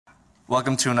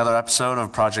Welcome to another episode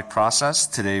of Project Process.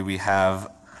 Today we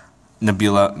have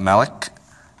Nabila Malik.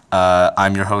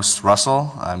 I'm your host,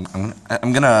 Russell. I'm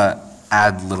gonna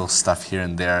add little stuff here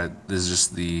and there. This is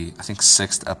just the, I think,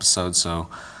 6th episode, so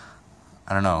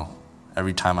I don't know.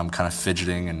 Every time I'm kind of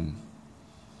fidgeting and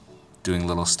doing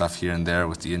little stuff here and there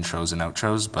with the intros and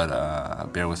outros,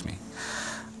 but bear with me.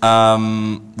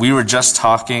 We were just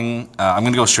talking, I'm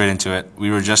gonna go straight into it.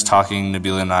 We were just talking,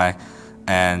 Nabila and I,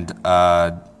 and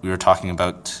we were talking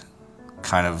about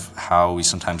kind of how we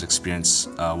sometimes experience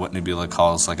what Nabila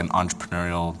calls like an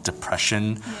entrepreneurial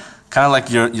depression, kind of like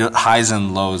your highs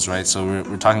and lows, right? So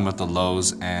we're talking about the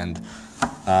lows, and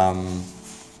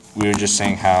we were just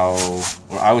saying how,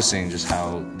 or I was saying just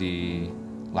how the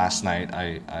last night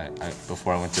I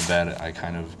before I went to bed, I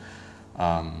kind of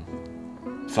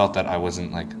felt that I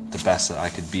wasn't like the best that I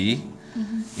could be,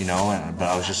 you know, but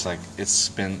I was just like, it's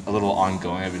been a little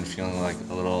ongoing. I've been feeling like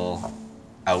a little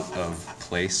out of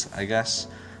place, I guess.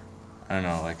 I don't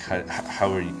know, like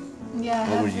how were you? Yeah.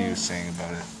 What were you saying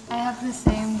about it? I have the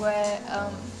same where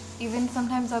even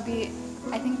sometimes I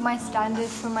think my standard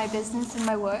for my business and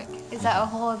my work is at a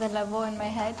whole other level in my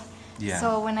head. Yeah.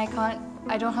 So when I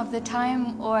don't have the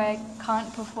time, or I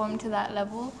can't perform to that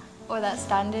level or that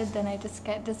standard, then I just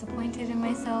get disappointed in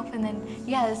myself. And then,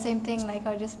 yeah, the same thing, like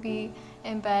I'll just be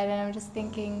in bed and I'm just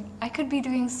thinking, I could be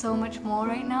doing so much more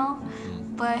right now,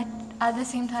 but at the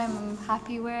same time, I'm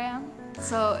happy where I am.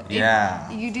 So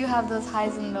you do have those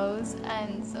highs and lows,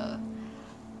 and so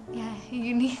yeah,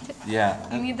 you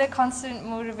need the constant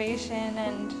motivation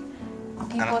and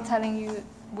people telling you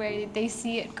where they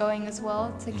see it going as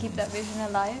well to keep that vision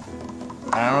alive.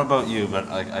 I don't know about you, but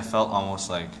like I felt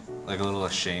almost like a little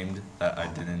ashamed that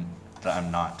I'm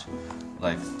not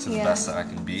like to the best that I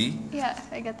can be. Yeah,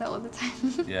 I get that all the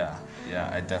time. yeah,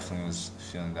 I definitely was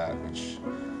feeling that, which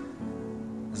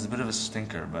is a bit of a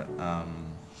stinker,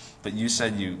 but you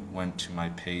said you went to my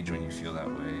page when you feel that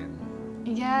way.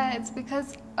 Yeah, it's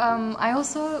because I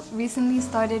also recently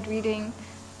started reading,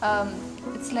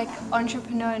 it's like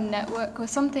Entrepreneur Network or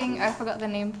something, I forgot the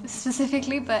name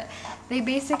specifically, but they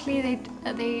basically,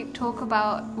 they talk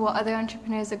about what other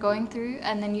entrepreneurs are going through,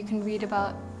 and then you can read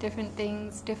about different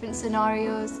things, different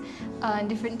scenarios,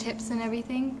 different tips and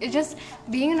everything. It just,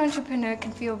 being an entrepreneur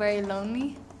can feel very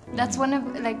lonely. That's one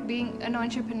of, like, being an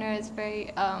entrepreneur is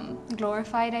very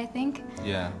glorified, I think.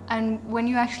 Yeah. And when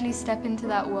you actually step into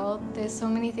that world, there's so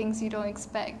many things you don't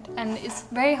expect. And it's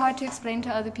very hard to explain to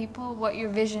other people what your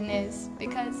vision is,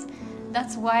 because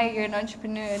that's why you're an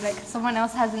entrepreneur. Like, someone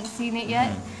else hasn't seen it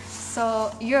yet.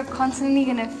 So you're constantly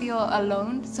going to feel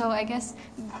alone. So I guess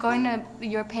going to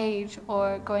your page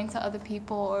or going to other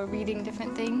people or reading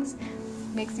different things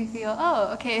makes you feel,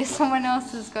 oh, okay, someone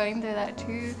else is going through that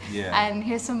too. Yeah. And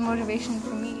here's some motivation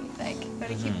for me. Like,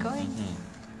 gotta keep going.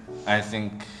 I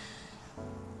think,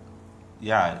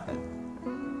 I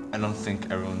don't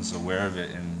think everyone's aware of it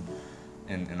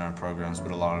in our programs,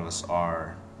 but a lot of us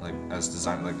are, like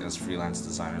as freelance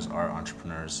designers, are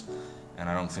entrepreneurs, and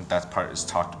I don't think that part is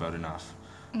talked about enough.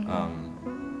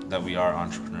 That we are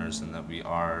entrepreneurs and that we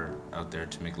are out there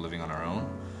to make a living on our own.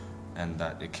 And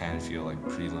that it can feel like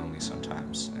pretty lonely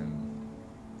sometimes,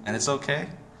 and it's okay.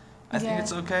 I think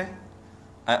it's okay.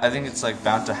 I think it's like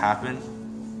bound to happen.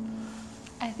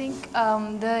 I think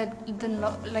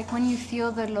like when you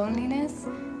feel the loneliness,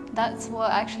 that's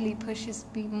what actually pushes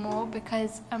me more,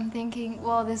 because I'm thinking,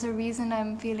 well, there's a reason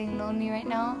I'm feeling lonely right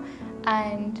now,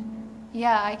 and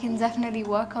yeah, I can definitely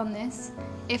work on this.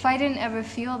 If I didn't ever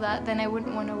feel that, then I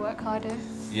wouldn't want to work harder.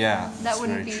 Yeah, that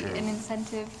wouldn't be true. An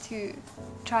incentive to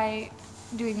try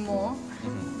doing more.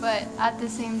 But at the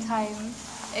same time,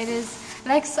 it is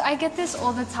like, so I get this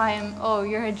all the time. Oh,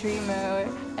 you're a dreamer. Or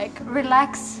like,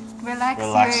 relax.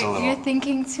 You're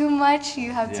thinking too much.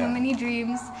 You have too many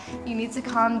dreams. You need to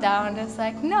calm down. It's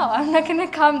like, no, I'm not gonna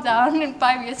calm down. In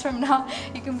 5 years from now,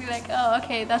 you can be like, oh,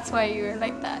 okay, that's why you were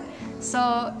like that.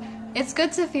 So it's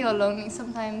good to feel lonely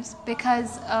sometimes,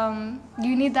 because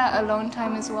you need that alone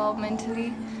time as well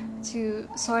mentally to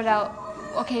sort out,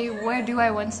 okay, where do I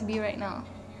want to be right now?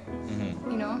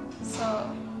 You know? So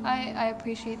I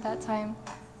appreciate that time.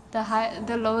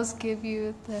 The lows give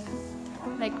you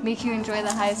make you enjoy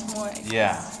the highs more.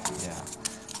 Yeah,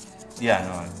 no,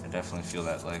 I definitely feel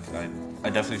that. Like, I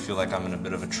definitely feel like I'm in a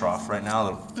bit of a trough right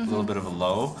now, a little bit of a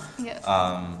low. Yeah.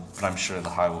 But I'm sure the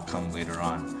high will come later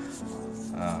on.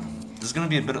 This is going to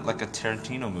be a bit like a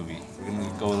Tarantino movie. We're going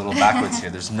to go a little backwards here.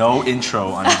 There's no intro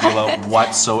on Nabila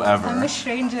whatsoever. I'm a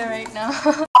stranger right now.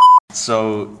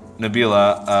 So,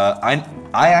 Nabila,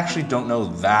 I actually don't know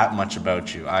that much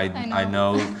about you. I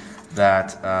know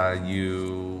that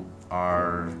you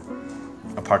are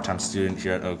a part-time student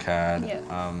here at OCAD.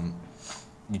 Yeah.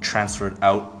 You transferred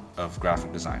out of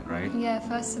graphic design, right? Yeah,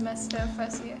 first semester,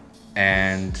 first year.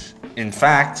 And in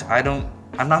fact,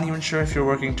 I'm not even sure if you're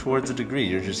working towards a degree.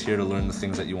 You're just here to learn the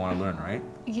things that you want to learn, right?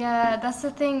 Yeah, that's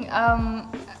the thing.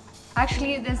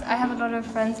 Actually, I have a lot of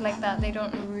friends like that. They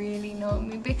don't really know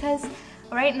me because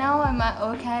right now I'm at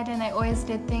OCAD and I always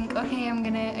did think, okay,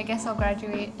 I guess I'll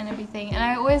graduate and everything. And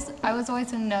I was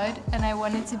always a nerd and I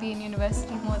wanted to be in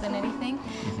university more than anything.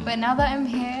 But now that I'm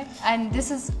here, and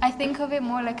I think of it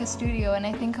more like a studio, and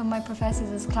I think of my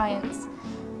professors as clients.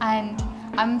 And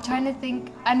I'm trying to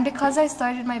think, and because I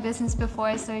started my business before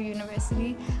I started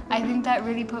university, I think that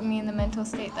really put me in the mental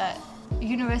state that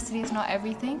university is not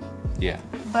everything. Yeah.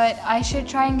 But I should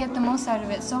try and get the most out of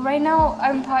it. So right now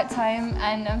I'm part-time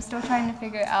and I'm still trying to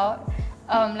figure it out.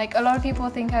 Like a lot of people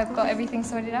think I've got everything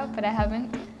sorted out, but I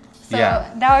haven't. So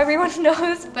now everyone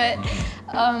knows, but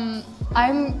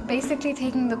I'm basically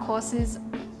taking the courses,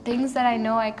 things that I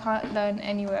know I can't learn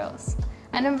anywhere else.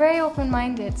 And I'm very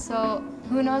open-minded, so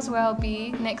who knows where I'll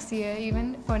be next year,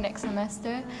 even for next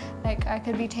semester. Like I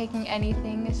could be taking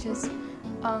anything. It's just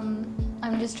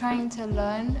I'm just trying to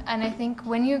learn, and I think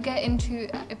when you get into,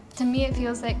 to me it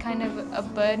feels like kind of a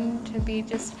burden to be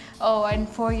just, oh, in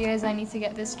 4 years I need to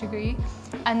get this degree,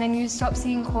 and then you stop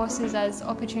seeing courses as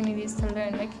opportunities to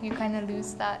learn. Like you kind of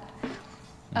lose that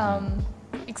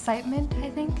excitement, I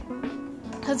think,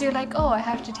 because you're like, oh, I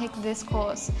have to take this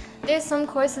course. There's some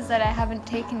courses that I haven't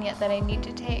taken yet that I need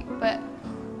to take, but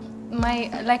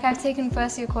I've taken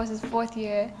first year courses, fourth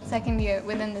year, second year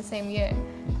within the same year,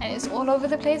 and it's all over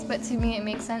the place, but to me it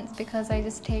makes sense because I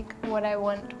just take what I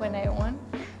want when I want,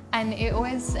 and it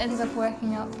always ends up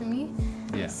working out for me.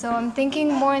 Yeah. So I'm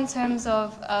thinking more in terms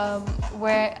of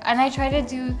and I try to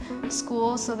do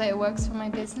school so that it works for my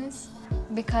business,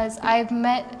 because I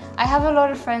have a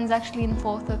lot of friends actually in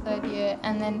fourth or third year,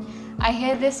 and then I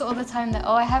hear this all the time that,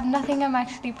 oh, I have nothing I'm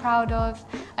actually proud of,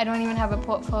 I don't even have a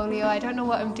portfolio, I don't know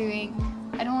what I'm doing.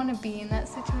 I don't want to be in that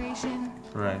situation.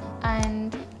 Right.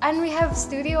 And we have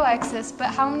studio access, but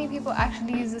how many people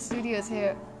actually use the studios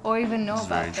here or even know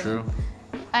about them? Very true.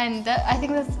 And I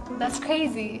think that's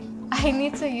crazy. I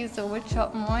need to use the wood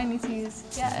shop more. I need to use,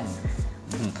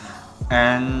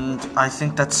 And I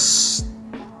think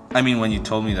when you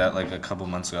told me that like a couple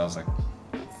months ago, I was like,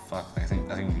 fuck, I think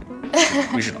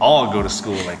we should all go to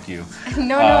school like you.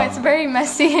 No, it's very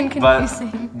messy and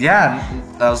confusing. But yeah,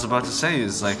 I was about to say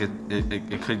is like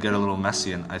it could get a little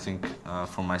messy, and I think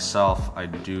for myself,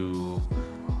 at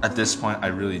this point I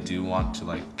really do want to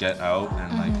like get out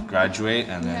and like graduate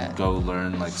and then go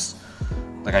learn like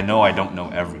I know I don't know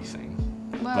everything.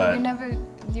 Well, but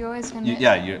you're always gonna.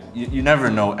 You never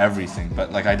know everything,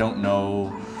 but like I don't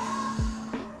know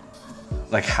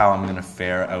like how I'm gonna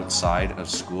fare outside of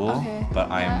school, but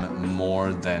I'm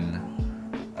more than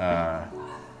I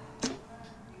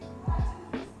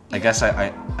guess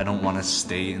I don't want to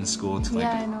stay in school to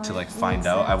find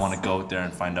out. I want to go out there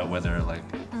and find out whether like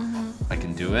I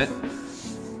can do it.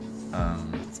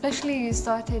 Especially you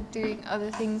started doing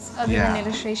other things other than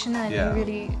illustration, and you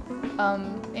really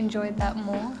enjoyed that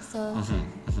more. So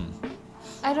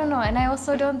I don't know, and I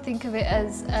also don't think of it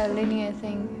as a linear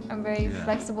thing. I'm very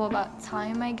flexible about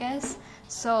time, I guess.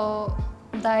 So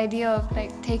the idea of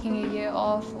like taking a year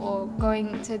off or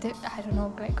going to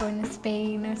going to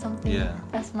Spain or something,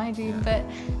 that's my dream. But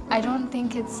I don't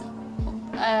think it's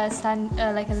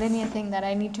like a linear thing that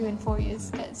I need to in 4 years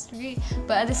get this degree.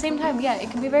 But at the same time, it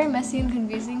can be very messy and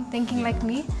confusing thinking like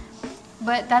me.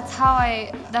 But that's how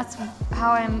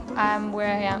I'm where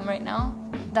I am right now.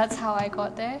 That's how I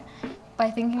got there, by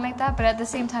thinking like that. But at the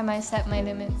same time, I set my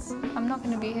limits. I'm not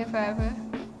going to be here forever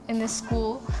in this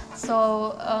school,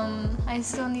 so I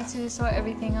still need to sort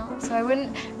everything out. So I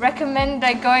wouldn't recommend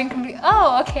like going complete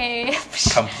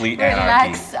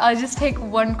relax, I'll just take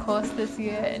one course this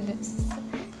year, and it's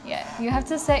you have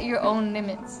to set your own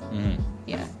limits.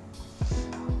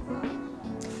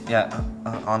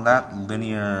 On that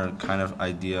linear kind of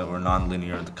idea or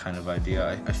non-linear kind of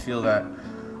idea, I feel that,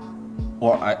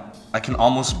 or I can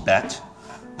almost bet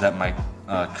that my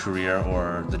career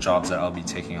or the jobs that I'll be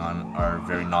taking on are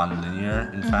very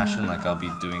non-linear in fashion. Like I'll be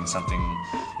doing something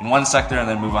in one sector and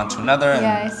then move on to another, and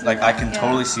I can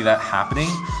totally see that happening.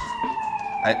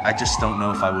 I just don't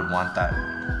know if I would want that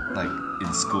like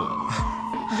in school.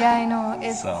 I know.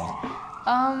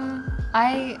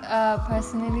 I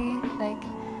personally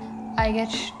I get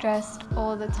stressed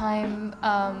all the time.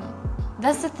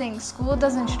 That's the thing. School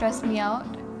doesn't stress me out.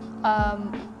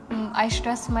 I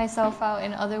stress myself out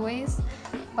in other ways,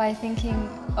 by thinking,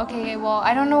 okay, well,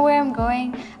 I don't know where I'm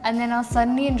going, and then I'll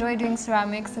suddenly enjoy doing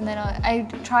ceramics, and then I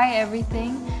try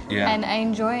everything, and I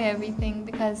enjoy everything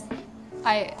because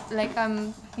I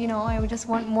would just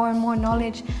want more and more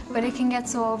knowledge, but it can get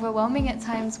so overwhelming at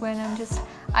times when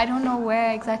I don't know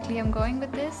where exactly I'm going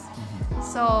with this.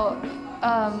 So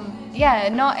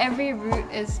not every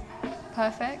route is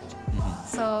perfect.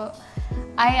 So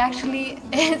I actually,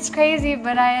 it's crazy,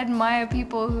 but I admire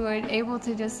people who are able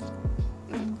to just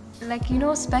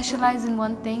specialize in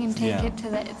one thing and take it to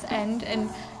its end and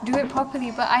do it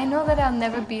properly. But I know that I'll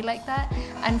never be like that,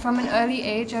 and from an early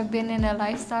age I've been in a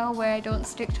lifestyle where I don't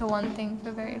stick to one thing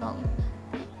for very long.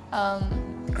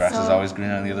 Grass is always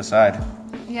greener on the other side.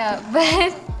 Yeah,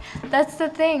 but that's the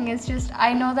thing, it's just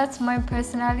I know that's my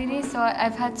personality, so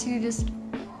I've had to just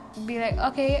be like,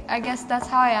 okay, I guess that's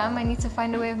how I am, I need to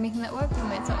find a way of making that work for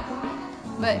myself.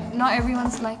 But not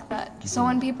everyone's like that. So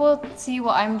when people see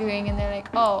what I'm doing and they're like,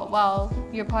 oh, wow,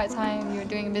 you're part-time, you're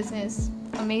doing a business,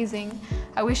 amazing.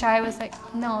 I wish I was like,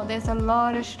 no, there's a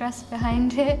lot of stress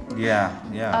behind it. Yeah.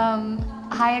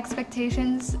 High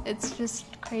expectations, it's just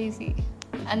crazy.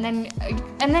 And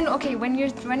then, okay, when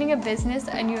you're running a business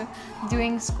and you're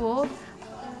doing school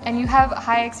and you have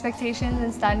high expectations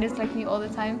and standards like me all the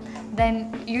time,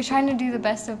 then you're trying to do the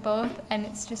best of both, and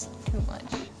it's just too much.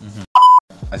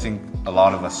 I think a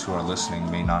lot of us who are listening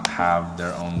may not have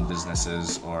their own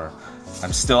businesses, or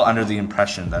I'm still under the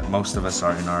impression that most of us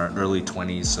are in our early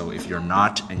 20s, so if you're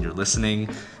not and you're listening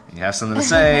and you have something to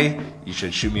say, you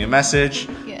should shoot me a message.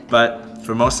 Yeah. But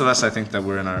for most of us, I think that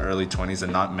we're in our early 20s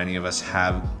and not many of us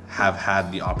have had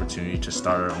the opportunity to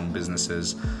start our own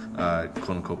businesses,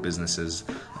 quote-unquote businesses.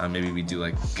 Maybe we do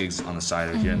like gigs on the side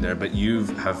or here and there, but you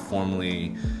have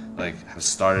formally have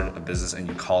started a business and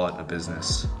you call it a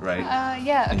business, right?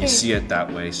 Yeah, okay. And you see it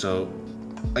that way. So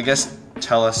I guess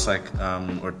tell us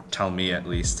or tell me at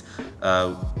least,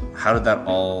 how did that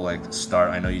all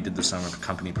start? I know you did the summer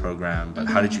company program, but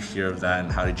how did you hear of that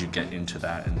and how did you get into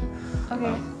that? And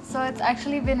okay, so it's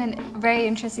actually been a very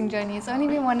interesting journey. It's only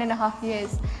been 1.5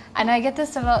 years, and I get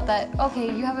this a lot that, okay,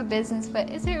 you have a business,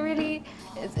 but is it really,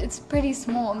 it's pretty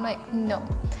small. I'm like, no.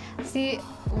 See,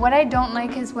 what I don't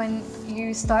like is when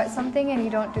you start something and you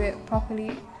don't do it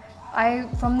properly.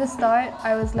 From the start,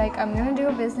 I was like, I'm going to do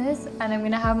a business and I'm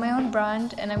going to have my own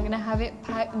brand and I'm going to have it,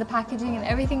 the packaging and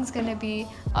everything's going to be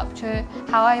up to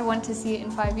how I want to see it in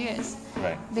 5 years.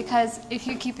 Right. Because if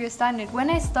you keep your standard. When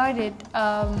I started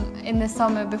in the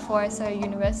summer before I started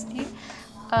university,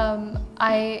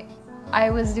 I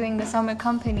was doing the summer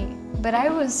company, but I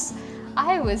was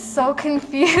so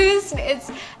confused.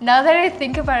 Now that I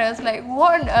think about it, I was like,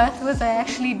 what on earth was I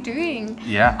actually doing?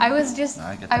 Yeah.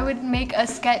 I would make a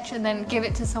sketch and then give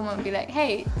it to someone and be like,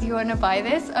 hey, do you want to buy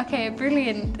this? Okay,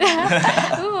 brilliant. Ooh,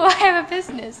 I have a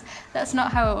business. That's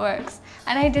not how it works.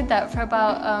 And I did that for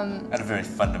about... at a very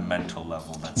fundamental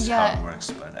level, that's how it works.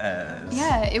 But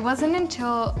yeah, it wasn't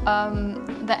until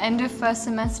the end of first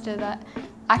semester that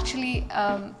actually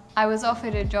I was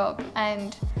offered a job,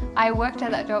 and I worked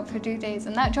at that job for 2 days,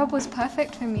 and that job was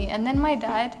perfect for me. And then my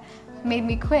dad made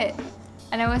me quit,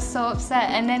 and I was so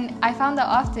upset. And then I found out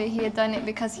after he had done it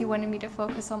because he wanted me to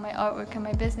focus on my artwork and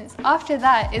my business. After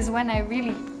that is when I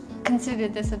really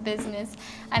considered this a business.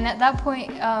 And at that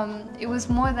point, it was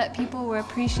more that people were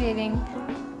appreciating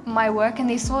my work and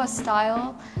they saw a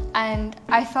style, and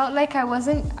I felt like I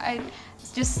wasn't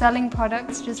just selling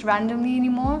products just randomly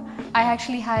anymore. I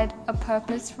actually had a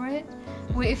purpose for it.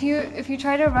 If you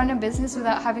try to run a business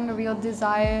without having a real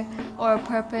desire or a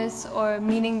purpose or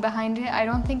meaning behind it, I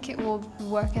don't think it will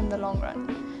work in the long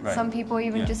run. Right. Some people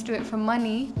even just do it for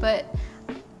money, but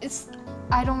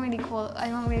I don't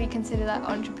really consider that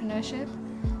entrepreneurship.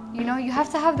 You know, you have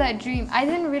to have that dream. I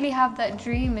didn't really have that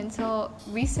dream until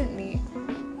recently.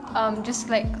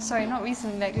 Not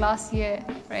recently, like last year,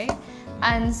 right?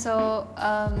 And so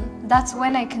that's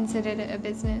when I considered it a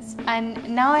business. And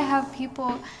now I have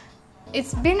people.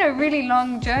 It's been a really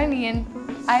long journey, and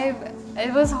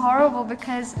it was horrible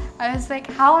because I was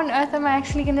like, how on earth am I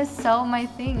actually gonna sell my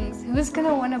things? Who's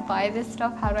gonna want to buy this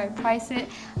stuff? How do I price it?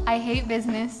 I hate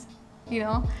business, you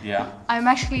know? Yeah. I'm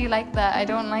actually like that. I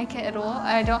don't like it at all.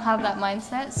 I don't have that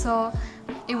mindset. So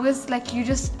it was like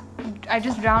I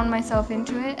just drowned myself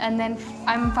into it, and then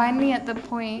I'm finally at the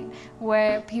point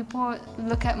where people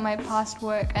look at my past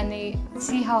work and they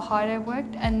see how hard I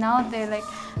worked, and now they're like,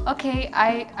 okay,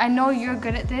 I know you're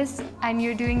good at this and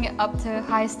you're doing it up to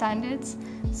high standards,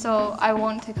 so I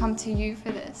want to come to you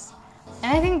for this.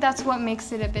 And I think that's what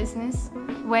makes it a business,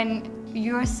 when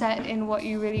you're set in what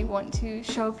you really want to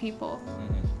show people.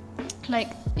 Like,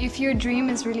 if your dream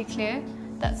is really clear,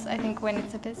 that's, I think, when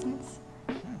it's a business.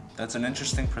 That's an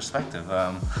interesting perspective.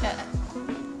 Yeah.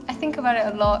 I think about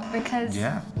it a lot because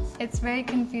Yeah. it's very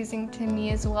confusing to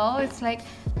me as well. It's like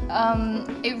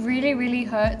it really, really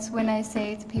hurts when I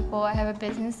say to people I have a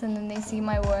business and then they see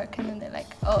my work and then they're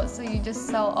like, oh, so you just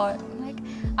sell art. I'm like,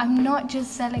 I'm not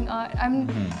just selling art. I'm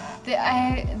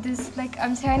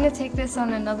trying to take this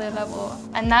on another level,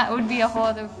 and that would be a whole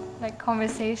other like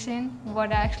conversation.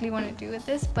 What I actually want to do with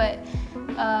this, but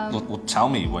Well, tell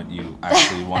me what you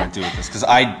actually want to do with this, because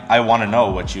I want to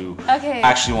know what you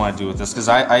actually want to do with this, because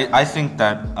I think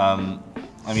that,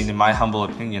 I mean, in my humble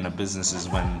opinion, a business is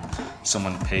when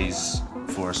someone pays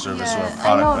for a service or a product,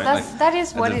 I know, right? that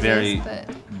is what at the it very is,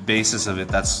 but basis of it,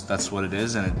 that's what it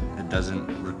is, and it doesn't,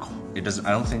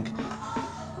 I don't think,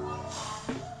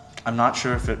 I'm not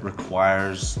sure if it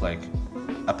requires like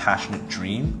a passionate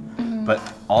dream, but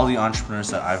all the entrepreneurs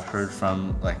that I've heard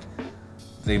from, like,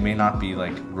 they may not be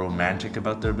like romantic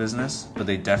about their business, but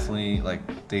they definitely like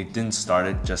they didn't start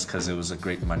it just because it was a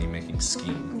great money-making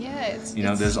scheme. yeah,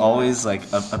 There's always like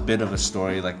a bit of a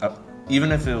story, like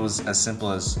even if it was as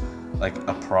simple as like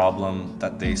a problem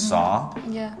that they saw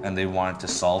and they wanted to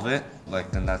solve it, like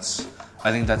then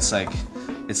I think that's like,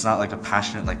 it's not like a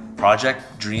passionate like project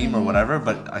dream or whatever,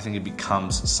 but I think it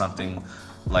becomes something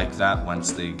like that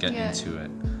once they get into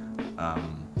it.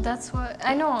 That's what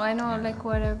I know, like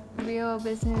what a real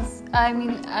business, I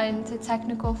mean, into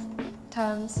technical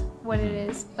terms, what it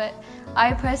is. But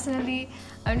I personally,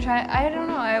 I don't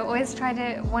know, I always try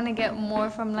to want to get more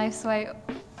from life, so I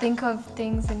think of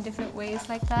things in different ways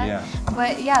like that. Yeah.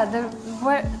 But yeah,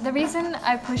 the reason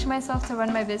I push myself to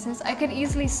run my business, I could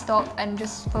easily stop and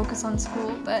just focus on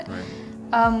school, but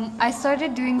I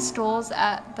started doing stalls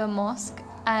at the mosque,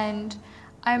 and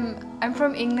I'm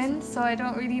from England, so I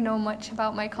don't really know much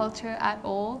about my culture at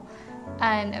all,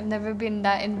 and I've never been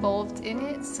that involved in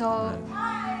it. So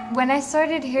when I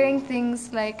started hearing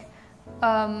things like,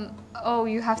 oh,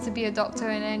 you have to be a doctor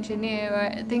and an engineer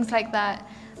or things like that,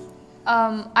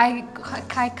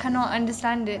 I cannot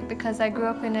understand it, because I grew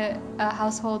up in a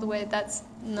household where that's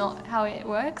not how it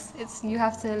works. It's, you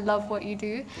have to love what you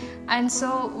do. And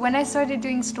so when I started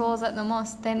doing stalls at the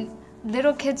mosque, then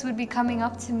little kids would be coming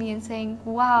up to me and saying,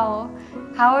 wow,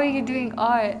 how are you doing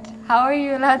art? How are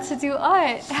you allowed to do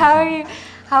art? How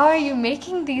are you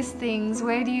making these things?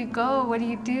 Where do you go? What do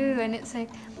you do? And it's like,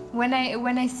 when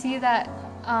I see that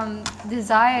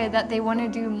desire that they want to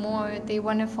do more, they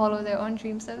want to follow their own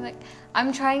dreams, so like,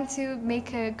 I'm trying to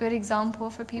make a good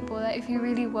example for people that if you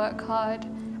really work hard,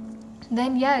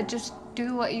 then yeah, just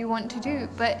do what you want to do,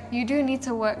 but you do need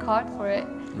to work hard for it.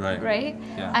 Right?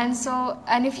 Yeah. And so,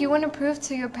 and if you want to prove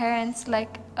to your parents,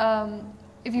 like,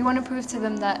 if you want to prove to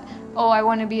them that, oh, I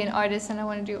want to be an artist and I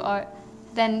want to do art,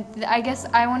 then I guess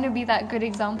I want to be that good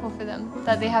example for them,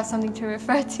 that they have something to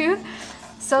refer to.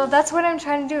 So that's what I'm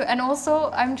trying to do. And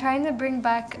also, I'm trying to bring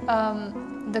back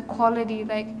the quality.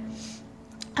 Like,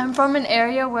 I'm from an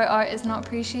area where art is not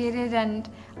appreciated, and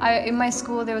in my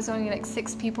school there was only like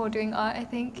 6 people doing art, I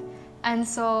think. And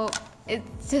so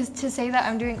it's just to say that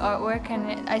I'm doing artwork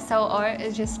and I sell art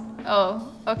is just,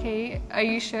 oh, okay, are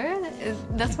you sure?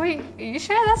 Are you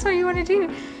sure that's what you want to do?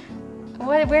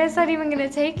 Where is that even going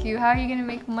to take you? How are you going to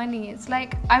make money? It's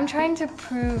like, I'm trying to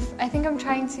I think I'm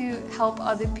trying to help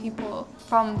other people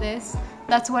from this.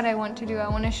 That's what I want to do. I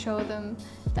want to show them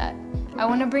that I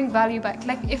want to bring value back.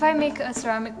 Like, if I make a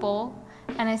ceramic bowl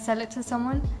and I sell it to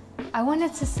someone, I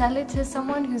wanted to sell it to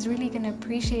someone who's really going to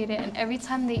appreciate it, and every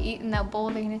time they eat in that bowl,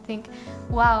 they're going to think,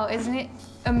 wow, isn't it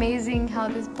amazing how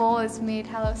this bowl is made,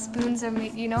 how spoons are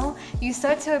made, You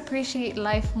start to appreciate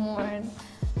life more, and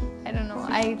I don't know,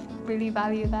 I really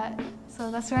value that.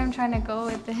 So that's where I'm trying to go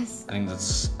with this. I think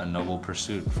that's a noble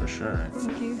pursuit, for sure.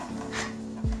 Thank you.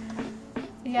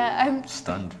 Yeah, I'm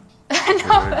stunned.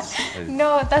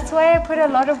 No, that's why I put a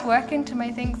lot of work into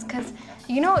my things, because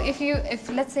if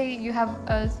let's say you have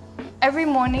every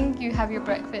morning you have your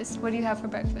breakfast, what do you have for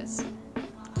breakfast?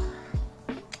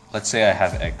 Let's say I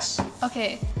have eggs.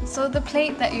 Okay, so the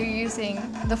plate that you're using,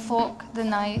 the fork, the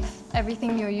knife,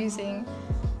 everything you're using,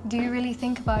 do you really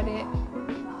think about it?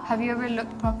 Have you ever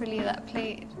looked properly at that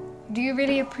plate? Do you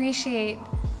really appreciate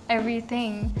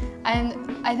everything?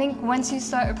 And I think once you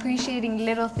start appreciating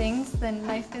little things, then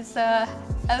life is a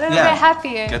little bit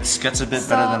happier. Gets a bit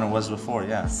better than it was before,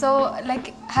 yeah. So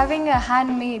like having a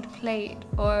handmade plate,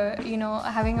 or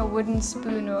having a wooden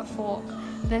spoon or a fork,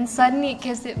 then suddenly it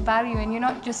gives it value, and you're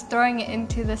not just throwing it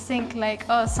into the sink like,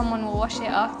 oh, someone will wash it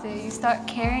after. You start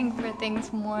caring for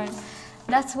things more.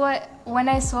 That's when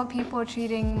I saw people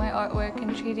treating my artwork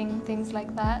and treating things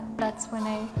like that, that's when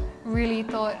I really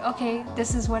thought, okay,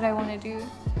 this is what I want to do.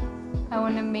 I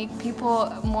want to make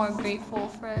people more grateful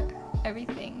for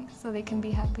everything so they can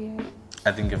be happier.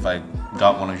 I think if I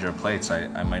got one of your plates,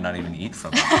 I might not even eat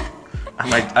from it.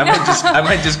 I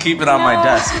might just keep it on my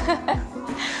desk.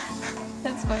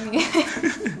 That's funny.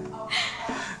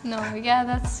 No, yeah,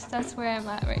 that's where I'm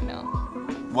at right now.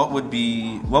 What would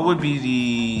be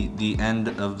the end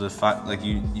of the like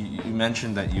you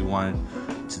mentioned that you wanted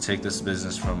to take this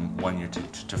business from 1 year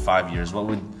to 5 years. What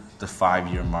would the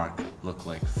 5-year mark look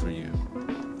like for you?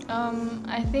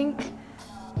 I think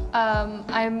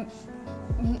I'm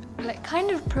like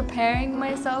kind of preparing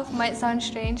myself. Might sound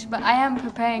strange, but I am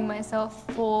preparing myself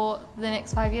for the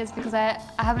next 5 years because I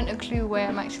haven't a clue where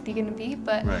I'm actually going to be.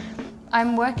 But Right.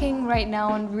 I'm working right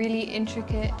now on really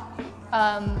intricate,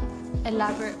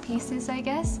 elaborate pieces, I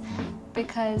guess,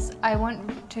 because I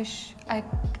want to.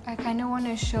 I kind of want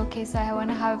to showcase that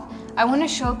I want to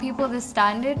show people the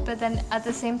standard, but then at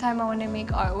the same time I want to make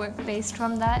artwork based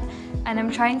from that, and I'm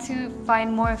trying to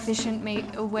find more efficient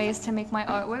ways to make my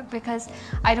artwork because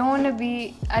I don't want to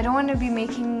be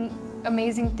making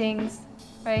amazing things,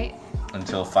 right?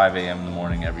 Until 5 a.m. in the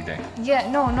morning every day. Yeah,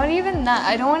 no, not even that.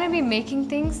 I don't want to be making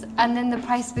things and then the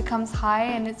price becomes high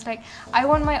and it's like, I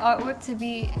want my artwork to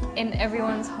be in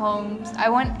everyone's homes. I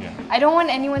don't want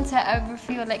anyone to ever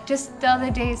feel like, just the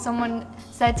other day someone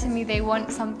said to me they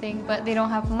want something but they don't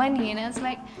have money, and it's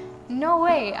like, no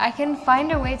way, I can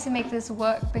find a way to make this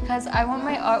work because I want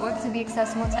my artwork to be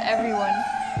accessible to everyone,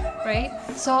 right?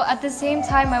 So at the same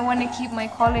time, I want to keep my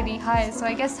quality high. So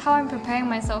I guess how I'm preparing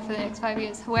myself for the next 5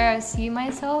 years, where I see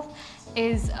myself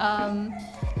is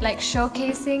like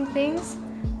showcasing things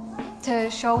to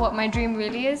show what my dream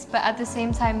really is, but at the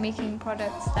same time making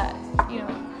products that, you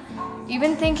know,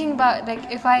 even thinking about like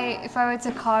if I were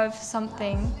to carve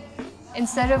something,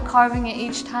 instead of carving it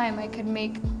each time, I could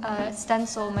make a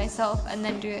stencil myself and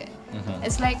then do it. Mm-hmm.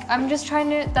 It's like I'm just trying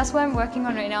to. That's what I'm working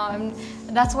on right now.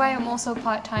 That's why I'm also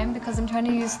part-time, because I'm trying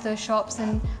to use the shops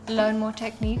and learn more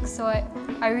techniques. So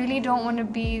I really don't want to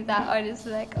be that artist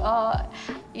like, oh,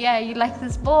 yeah, you like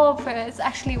this bulb, it's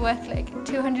actually worth like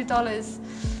 $200.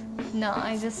 No,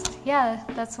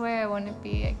 that's where I want to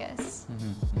be, I guess.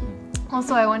 Mm-hmm.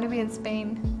 Also, I want to be in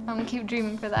Spain. I'm gonna keep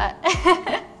dreaming for that.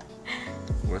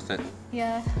 Worth it.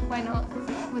 Yeah, why not?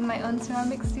 With my own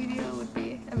ceramic studio would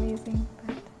be amazing.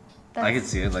 But I could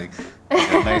see it like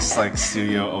a nice like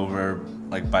studio over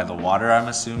like by the water, I'm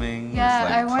assuming. Yeah,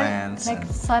 with, like, I want plants like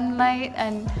sunlight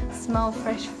and smell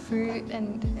fresh fruit,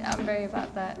 and I'm very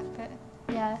about that. But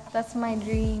yeah, that's my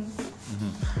dream.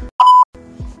 Mm-hmm.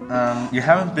 You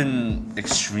haven't been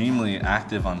extremely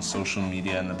active on social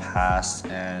media in the past,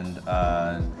 and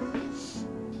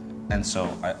so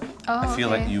I feel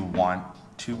like you want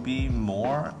to be a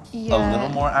little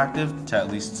more active, to at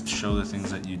least show the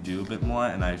things that you do a bit more.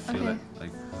 And I feel that,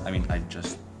 like, I mean, I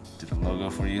just did a logo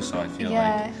for you, so I feel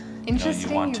like interesting.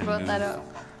 You want you to brought move, that up.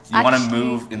 You want to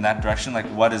move in that direction. Like,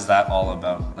 what is that all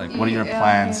about? Like, what are your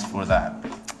plans for that?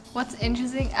 What's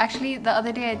interesting, actually, the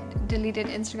other day I deleted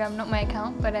Instagram, not my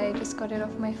account, but I just got it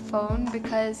off my phone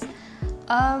because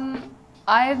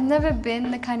I've never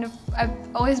been I've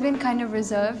always been kind of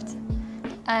reserved.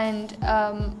 And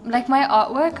like my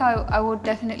artwork, I will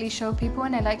definitely show people,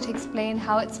 and I like to explain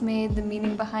how it's made, the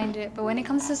meaning behind it. But when it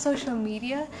comes to social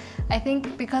media, I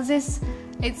think because it's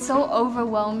so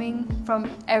overwhelming from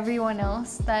everyone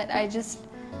else that I just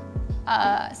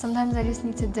sometimes I just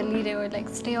need to delete it or like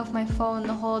stay off my phone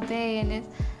the whole day. And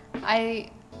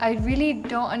I really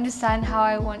don't understand how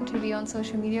I want to be on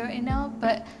social media right now.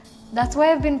 But that's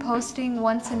why I've been posting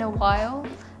once in a while.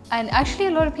 And actually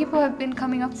a lot of people have been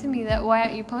coming up to me that why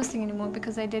aren't you posting anymore,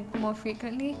 because I did more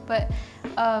frequently. But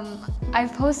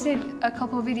I've posted a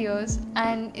couple videos,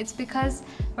 and it's because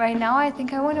right now I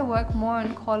think I want to work more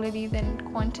on quality than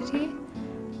quantity.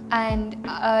 And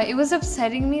it was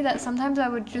upsetting me that sometimes I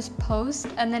would just post,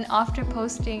 and then after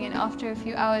posting and after a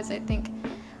few hours I think,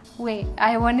 wait,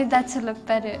 I wanted that to look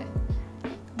better.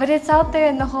 But it's out there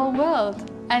in the whole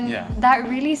world. And that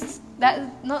really...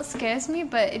 that not scares me,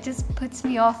 but it just puts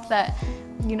me off that,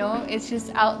 you know, it's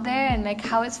just out there, and like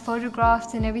how it's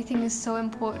photographed and everything is so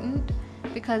important,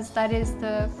 because that is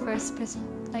the first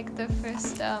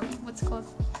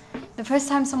the first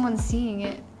time someone's seeing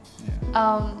it.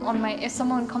 If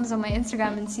someone comes on my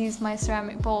Instagram and sees my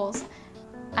ceramic bowls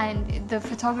and the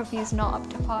photography is not up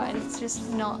to par and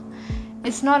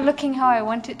it's not looking how I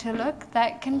want it to look,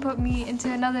 that can put me into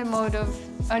another mode of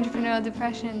entrepreneurial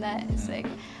depression, that it's like,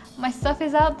 my stuff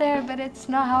is out there, but it's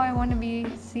not how I want to be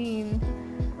seen.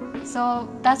 So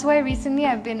that's why recently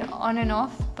I've been on and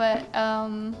off, but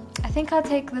I think I'll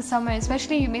take the summer,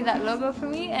 especially you made that logo for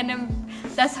me, and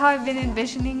that's how I've been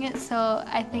envisioning it. So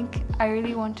I think I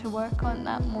really want to work on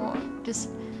that more, just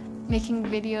making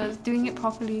videos, doing it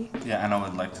properly. Yeah, and I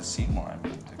would like to see more. I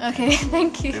mean, like, Okay,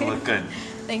 thank you. they look good.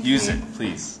 Thank Use you. it,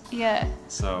 please. Yeah.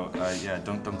 So yeah,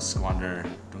 don't squander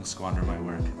my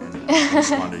work, and don't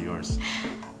squander yours.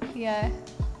 Yeah.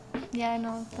 Yeah,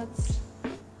 no,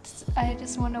 I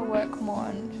just want to work more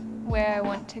on where I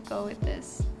want to go with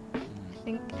this. I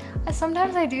think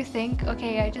sometimes I do think,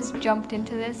 okay, I just jumped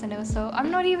into this and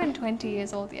I'm not even 20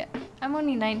 years old yet. I'm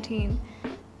only 19.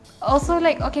 Also,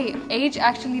 like, okay, age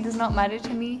actually does not matter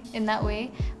to me in that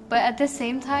way, but at the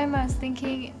same time I was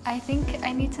thinking, I think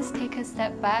I need to take a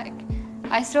step back.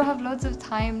 I still have loads of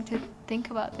time to think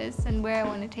about this and where I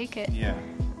want to take it. Yeah.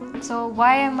 So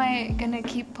why am I gonna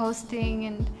keep posting?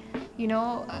 And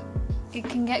it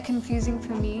can get confusing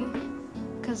for me,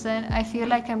 because then I feel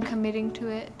like I'm committing to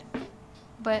it,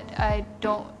 but I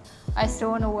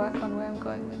still want to work on where I'm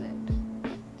going with it.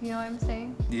 You know what I'm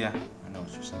saying? Yeah, I know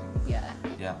what you're saying. Yeah.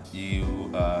 Yeah, you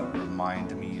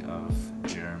remind me of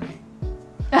Jeremy.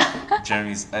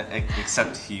 Jeremy's,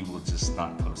 except he will just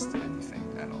not post anything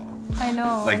at all. I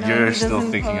know. Like, you're still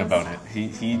thinking about it.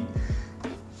 He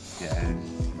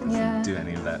doesn't do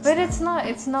any of that But stuff.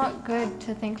 it's not good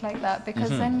to think like that, because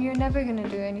then you're never gonna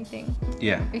do anything.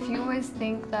 Yeah. If you always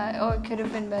think that, oh, it could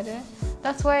have been better.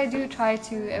 That's why I do try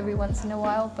to every once in a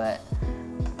while, but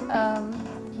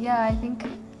yeah, I think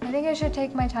I should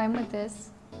take my time with this.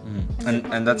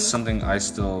 And that's something I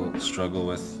still struggle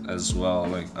with as well.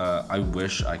 Like, I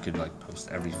wish I could like post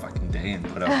every fucking day and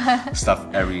put out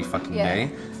stuff every fucking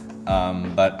day.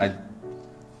 But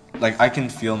I can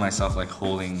feel myself like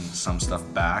holding some stuff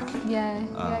back. Yeah,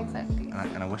 exactly.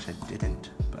 And I wish I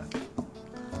didn't, but.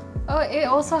 Oh, it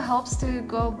also helps to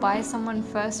go by someone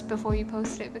first before you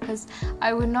post it, because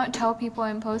I would not tell people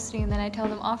I'm posting and then I tell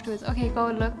them afterwards, okay, go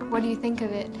look, what do you think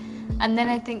of it? And then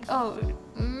I think, oh,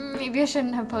 maybe I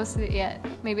shouldn't have posted it yet.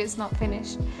 Maybe it's not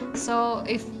finished. So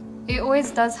if it always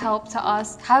does help to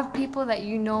have people that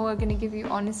you know are going to give you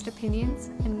honest opinions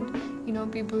and,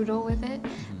 be brutal with it,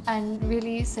 and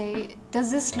really say,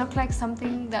 does this look like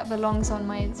something that belongs on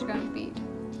my Instagram feed?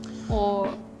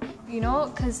 Or,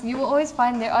 because you will always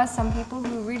find there are some people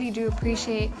who really do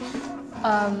appreciate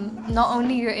not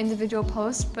only your individual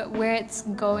post, but where it's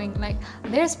going. Like,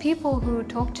 there's people who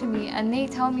talk to me and they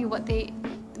tell me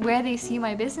where they see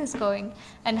my business going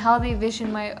and how they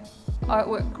vision my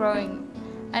artwork growing.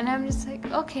 And I'm just like,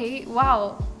 okay,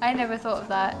 wow, I never thought of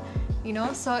that,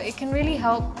 so it can really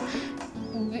help.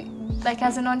 Like,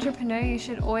 as an entrepreneur, you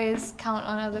should always count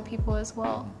on other people as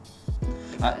well.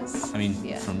 I mean,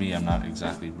 for me, I'm not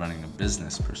exactly running a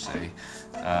business per se,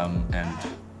 and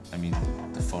I mean,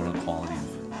 the photo quality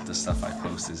of the stuff I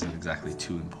post isn't exactly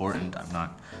too important. I'm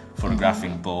not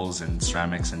photographing bowls and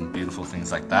ceramics and beautiful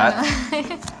things like that.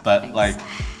 But like,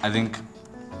 I think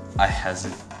I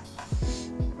hesitate.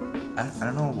 I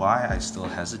don't know why I still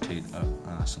hesitate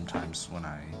sometimes when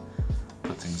I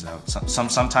put things out.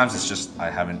 Sometimes it's just I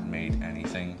haven't made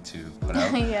anything to put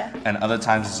out. And other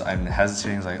times I'm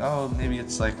hesitating, it's like, oh, maybe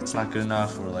it's not good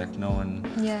enough, or like no one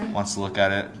wants to look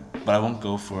at it. But I won't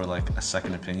go for like a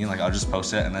second opinion. Like, I'll just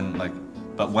post it, and then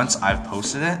but once I've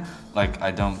posted it, like,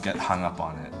 I don't get hung up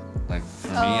on it. Like, for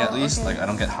me at least, like, I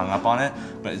don't get hung up on it.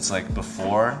 But it's like,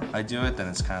 before I do it, then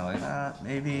it's kind of like,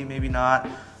 maybe not.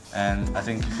 And I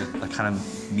think if it like, kind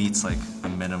of meets like a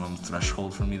minimum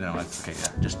threshold for me, then I'm like, okay, yeah,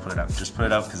 just put it out.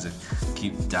 Because if you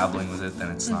keep dabbling with it,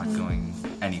 then it's not going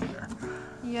anywhere.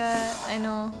 Yeah, I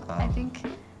know. I think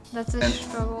that's a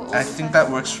struggle. I think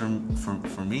that works for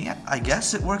me. I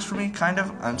guess it works for me, kind of.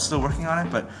 I'm still working on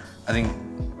it, but I think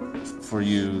for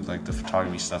you, like the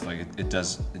photography stuff, like it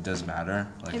does matter,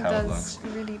 like how it looks.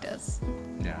 It really does.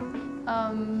 Yeah.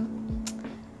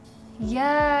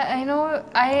 Yeah, I know.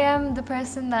 I am the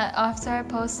person that after I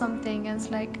post something,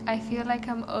 it's like I feel like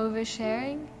I'm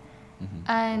oversharing,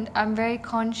 and I'm very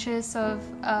conscious of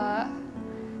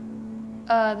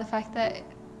the fact that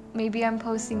maybe I'm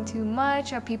posting too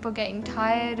much, or people getting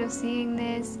tired of seeing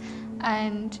this,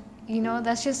 and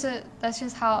that's just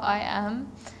how I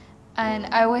am. And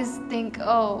I always think,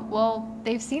 oh, well,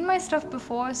 they've seen my stuff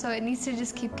before, so it needs to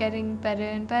just keep getting better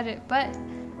and better. But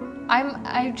I'm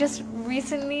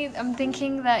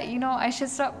thinking that, I should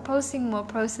start posting more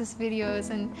process videos,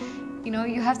 and,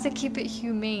 you have to keep it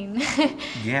humane.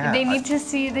 Yeah. They need to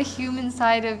see the human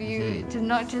side of you, to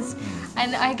not just,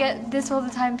 and I get this all the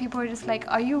time. People are just like,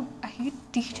 do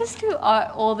you just do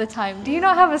art all the time? Do you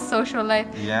not have a social life?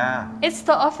 Yeah. It's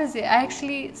the opposite. I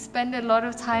actually spend a lot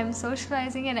of time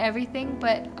socializing and everything,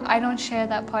 but I don't share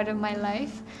that part of my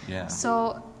life. Yeah.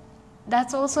 So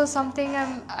that's also something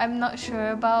I'm not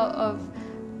sure about.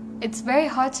 It's very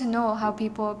hard to know how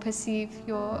people perceive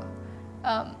your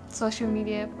social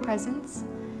media presence,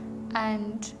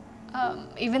 and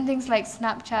even things like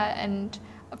Snapchat and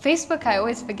Facebook. I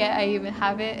always forget I even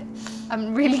have it.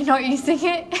 I'm really not using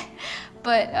it.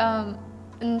 But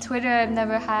and Twitter I've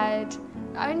never had.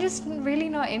 I'm just really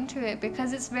not into it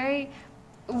because it's very,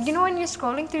 you know, when you're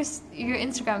scrolling through your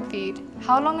Instagram feed,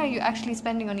 how long are you actually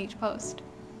spending on each post?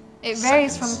 It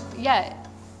varies from, yeah,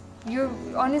 you're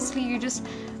honestly,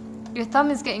 your thumb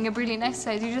is getting a brilliant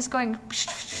exercise. You're just going,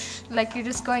 like you're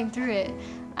just going through it.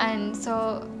 And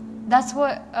so that's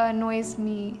what annoys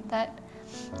me, that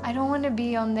I don't want to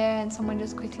be on there and someone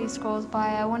just quickly scrolls by.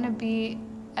 I want to be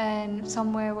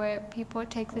somewhere where people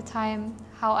take the time,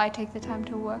 how I take the time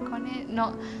to work on it.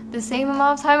 Not the same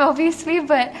amount of time, obviously,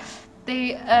 but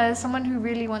they someone who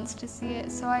really wants to see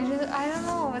it. So I don't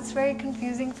know. It's very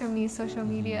confusing for me, social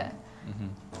media.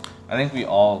 I think we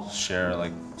all share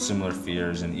like similar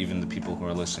fears, and even the people who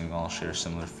are listening all share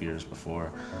similar fears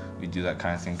before we do that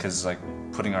kind of thing, because like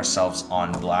putting ourselves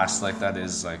on blast like that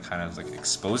is like kind of like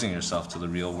exposing yourself to the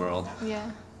real world.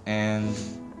 Yeah. And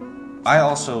I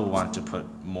also want to put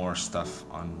more stuff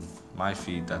on my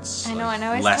feed that's I know, like and I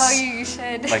always less, tell you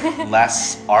should. like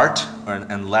less art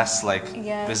and less like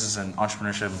Yeah. business and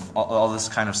entrepreneurship, all this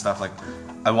kind of stuff. Like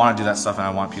I want to do that stuff, and I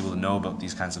want people to know about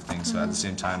these kinds of things. So at the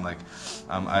same time, like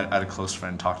I had a close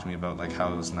friend talk to me about like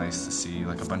how it was nice to see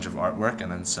like a bunch of artwork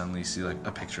and then suddenly see like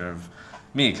a picture of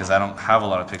me, because I don't have a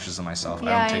lot of pictures of myself.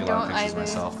 Yeah, I don't take a lot of I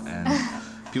pictures of don't myself,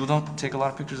 and people don't take a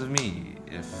lot of pictures of me,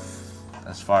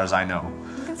 as far as I know.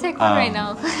 You can take one right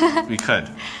now. We could.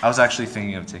 I was actually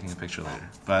thinking of taking a picture later,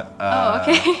 but Oh,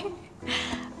 okay.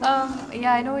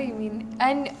 Yeah, I know what you mean.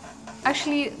 And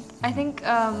actually, I think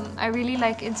I really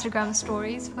like Instagram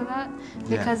stories for that,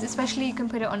 because especially you can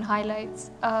put it on highlights.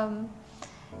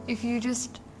 If you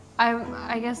just,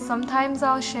 I guess sometimes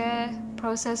I'll share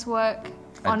process work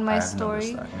on my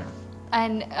story. That, yeah.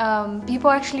 And people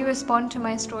actually respond to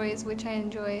my stories, which I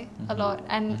enjoy a lot.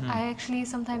 And I actually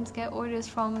sometimes get orders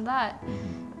from that.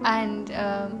 And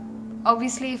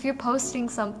obviously, if you're posting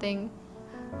something,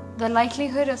 the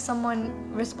likelihood of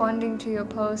someone responding to your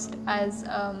post as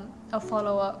a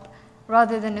follow-up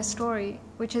rather than a story,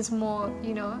 which is more,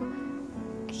 you know,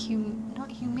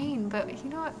 not humane, but you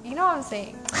know what I'm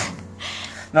saying.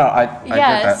 No, I Yeah,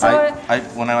 get that. so- I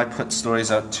when I put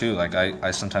stories out too, like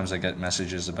I sometimes I get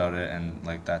messages about it, and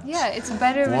like that. Yeah, it's a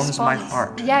better warms response. my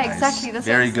heart. Yeah, guys. exactly. That's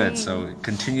very what I'm good. saying. So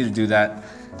continue to do that.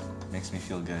 Makes me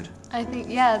feel good. I think,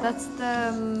 yeah, that's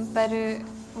the better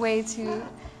way to.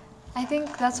 I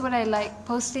think that's what I like,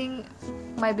 posting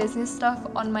my business stuff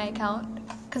on my account,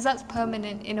 because that's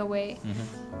permanent in a way.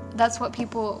 That's what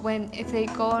people, if they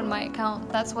go on my account,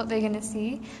 that's what they're gonna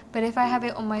see. But if I have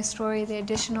it on my story, the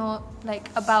additional like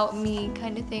about me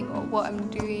kind of thing, or what I'm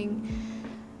doing,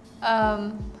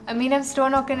 I mean, I'm still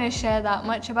not gonna share that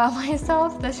much about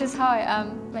myself. That's just how I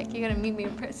am. Like, you're gonna meet me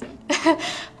in person.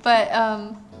 But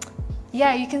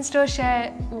yeah, you can still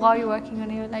share while you're working on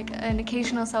it. Like an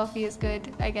occasional selfie is good,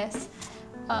 I guess.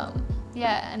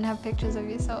 Yeah, and have pictures of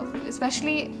yourself.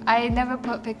 Especially, I never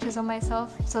put pictures of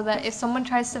myself so that if someone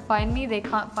tries to find me, they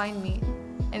can't find me,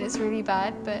 and it's really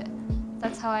bad. But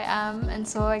that's how I am, and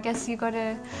so I guess you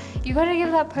gotta give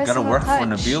that person. You gotta work touch. for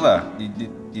Nabila.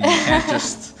 You can't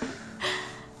just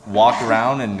walk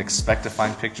around and expect to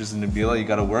find pictures of Nabila. You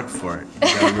gotta work for it.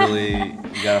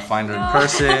 You gotta find her in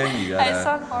person. You gotta. I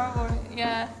sound horrible.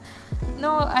 Yeah.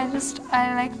 No,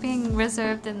 I like being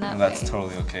reserved in that And that's way.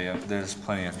 totally okay. There's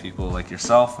plenty of people like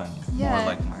yourself and Yeah. more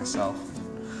like myself,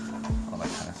 all that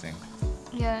kind of thing.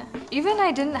 Yeah. Even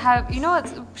I didn't have, you know,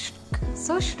 it's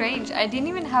so strange. I didn't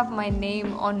even have my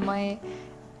name on my,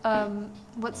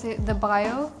 the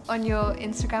bio on your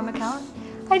Instagram account.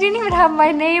 I didn't even have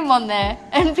my name on there.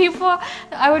 And people,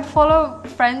 I would follow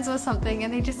friends or something,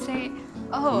 and they just say,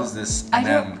 oh, Who's this I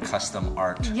don't. NM custom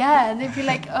art? Yeah, and they'd be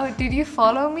like, oh, did you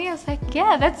follow me? I was like,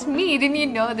 yeah, that's me. Didn't you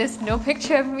know there's no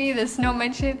picture of me? There's no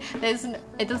mention.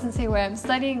 It doesn't say where I'm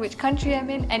studying, which country I'm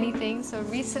in, anything. So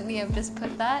recently I've just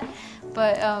put that.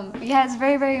 But yeah, it's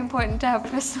very, very important to have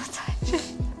personal touch.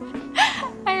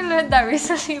 I learned that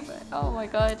recently, but oh my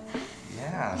god.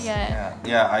 Yeah.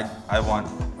 I want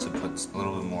to put a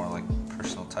little bit more like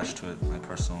personal touch to it, my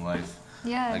personal life.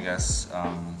 Yeah. I guess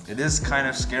it is kind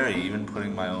of scary, even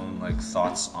putting my own like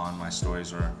thoughts on my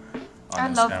stories or on I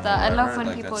Instagram love or that. I love whatever. when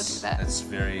Like, people that's-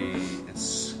 do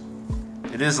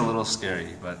that. It is a little scary,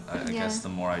 but I Yeah. guess the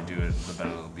more I do it, the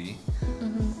better it'll be.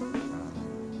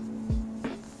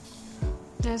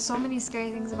 There's so many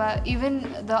scary things about even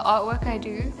the artwork I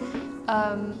do.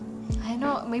 I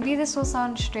know maybe this will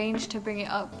sound strange to bring it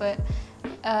up, but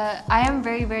I am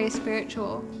very, very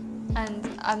spiritual, and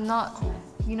I'm not,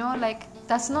 you know, like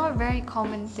that's not a very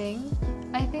common thing.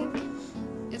 I think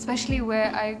especially where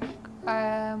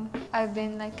I've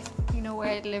been, like, you know, where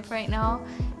I live right now,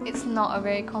 it's not a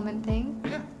very common thing.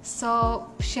 Yeah.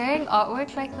 So sharing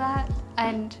artwork like that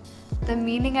and the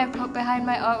meaning I put behind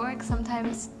my artwork,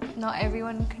 sometimes not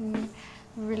everyone can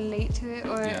relate to it,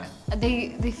 or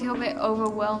they feel a bit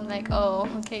overwhelmed, like, oh,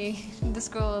 okay, this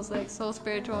girl is like so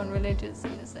spiritual and religious,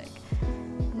 and it's like,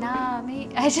 nah,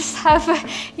 mate, I just have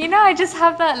I just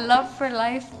have that love for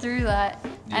life through that.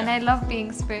 And I love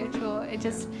being spiritual. It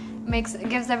just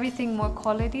gives everything more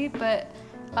quality. But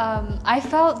I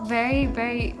felt very,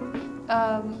 very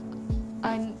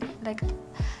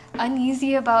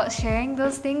uneasy about sharing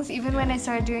those things. Even when I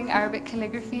started doing Arabic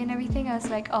calligraphy and everything, I was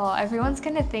like, oh, everyone's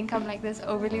gonna think I'm like this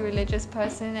overly religious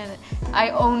person and I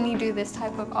only do this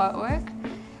type of artwork.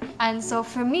 And so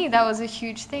for me, that was a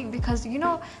huge thing, because, you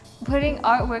know, putting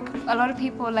artwork, a lot of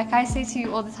people, like I say to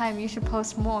you all the time, you should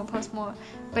post more,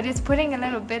 but it's putting a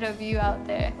little bit of you out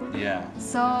there. Yeah.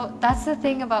 So that's the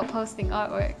thing about posting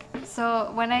artwork.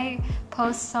 So when I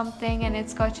post something and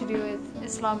it's got to do with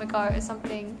Islamic art or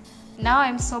something, now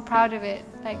I'm so proud of it.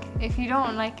 Like, if you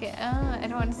don't like it, I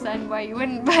don't understand why you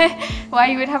wouldn't,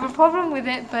 why you would have a problem with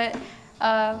it, but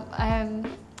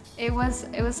it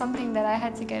was something that I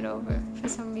had to get over for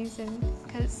some reason,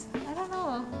 because I don't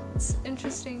know, it's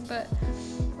interesting, but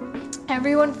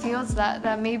everyone feels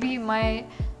that maybe my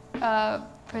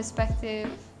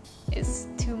perspective is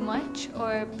too much,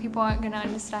 or people aren't gonna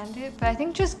understand it. But I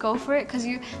think just go for it, because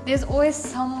there's always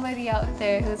somebody out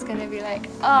there who's gonna be like,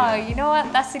 oh, you know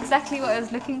what, that's exactly what I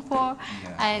was looking for.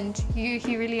 And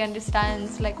he really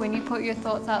understands. Like, when you put your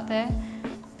thoughts out there,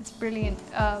 it's brilliant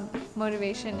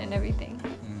motivation and everything.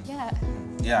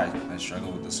 Yeah, I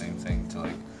struggle with the same thing, to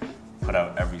like put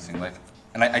out everything, like,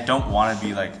 and I don't want to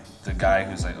be like the guy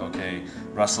who's like, okay,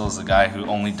 Russell is the guy who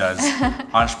only does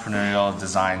entrepreneurial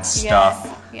design stuff,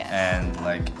 and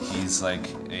like he's like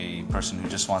a person who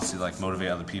just wants to like motivate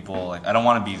other people. Like, I don't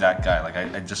want to be that guy. Like,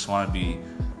 I just want to be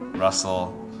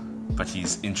Russell, but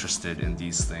he's interested in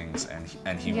these things,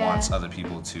 and he wants other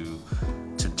people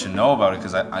to know about it,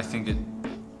 because I think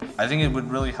it would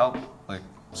really help like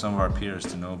some of our peers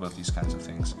to know about these kinds of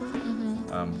things,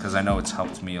 because I know it's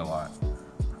helped me a lot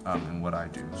in what I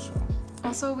do. So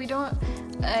also, we don't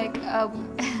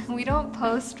we don't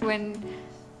post when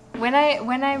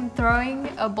I'm throwing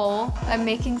a bowl, I'm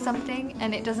making something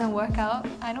and it doesn't work out.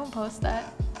 I don't post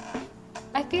that.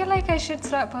 I feel like I should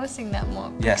start posting that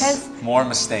more. Yes, more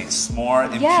mistakes, more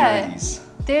impurities.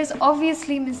 There's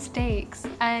obviously mistakes,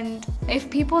 and if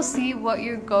people see what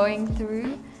you're going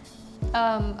through,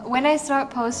 when I start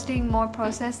posting more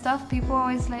process stuff, people are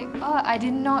always like, oh, I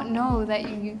did not know that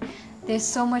there's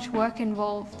so much work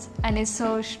involved and it's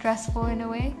so stressful in a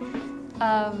way.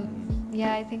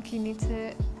 I think you need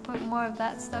to put more of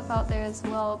that stuff out there as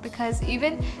well, because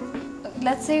even,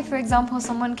 let's say for example,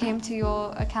 someone came to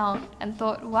your account and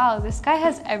thought, wow, this guy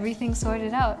has everything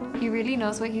sorted out, he really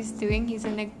knows what he's doing, he's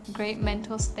in a great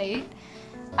mental state,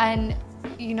 and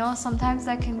you know, sometimes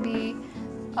that can be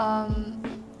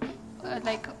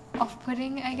like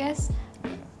off-putting, I guess,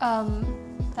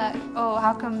 that, oh,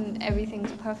 how come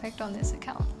everything's perfect on this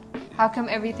account, how come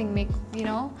everything makes, you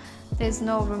know, there's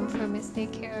no room for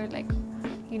mistake here, like,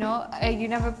 you know, if you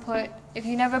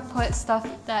never put stuff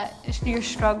that your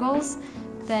struggles,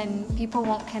 then people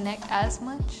won't connect as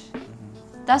much.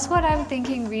 That's what I'm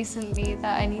thinking recently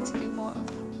that I need to do more of.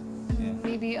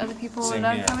 Maybe other people will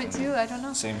learn from it too, I don't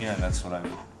know. Same here, and that's what I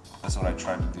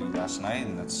tried to do last night,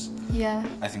 and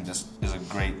I think this is a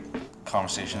great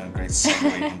conversation and a great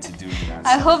segue into doing that.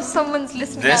 I hope someone's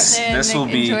listening out there. This will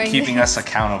be keeping us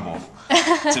accountable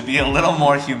to be a little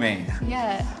more humane.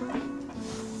 Yeah.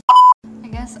 I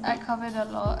guess I covered a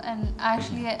lot, and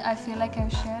actually I feel like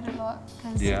I've shared a lot,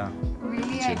 because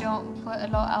really I don't put a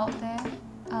lot out there.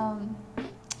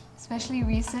 Especially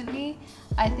recently,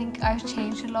 I think I've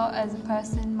changed a lot as a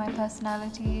person, my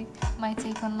personality, my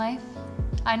take on life.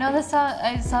 I know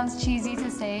it sounds cheesy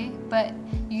to say, but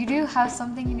you do have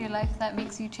something in your life that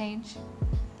makes you change.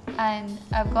 And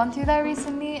I've gone through that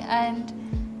recently, and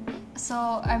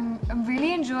so I'm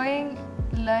really enjoying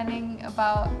learning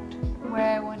about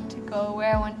where I want to go,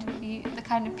 where I want to be, the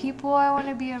kind of people I want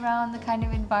to be around, the kind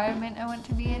of environment I want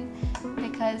to be in,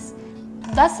 because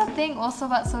that's the thing also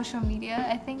about social media.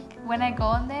 I think when I go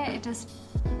on there,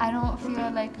 I don't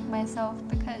feel like myself,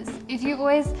 because if you're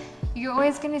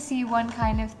always going to see one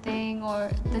kind of thing, or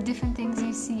the different things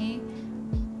you see,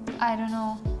 I don't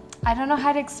know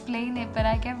how to explain it, but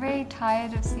I get very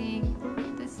tired of seeing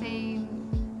the same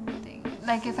thing.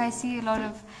 Like, if I see a lot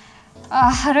of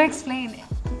how to explain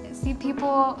it, see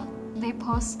people, they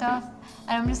post stuff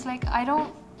and I'm just like, I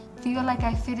don't feel like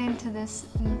I fit into this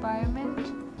environment.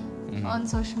 on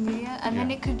social media, and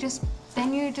then it could just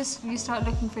you start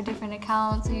looking for different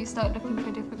accounts, or you start looking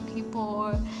for different people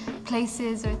or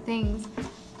places or things,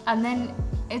 and then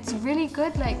it's really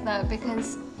good like that,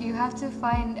 because you have to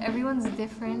find everyone's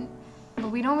different, but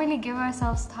we don't really give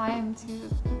ourselves time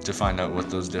to find out what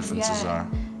those differences are.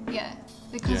 Yeah,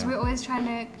 because we're always trying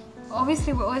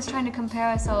to compare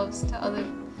ourselves to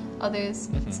others.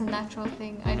 It's a natural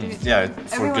thing. I do it. Yeah,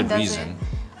 for Everyone good reason.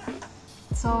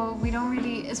 So we don't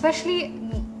really, especially,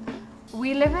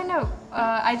 we live in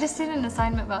I just did an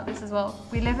assignment about this as well.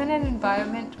 We live in an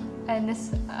environment, and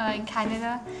this in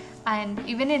Canada, and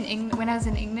even in England, when I was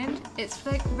in England, it's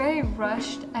like very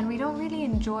rushed, and we don't really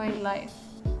enjoy life.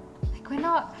 Like we're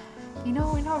not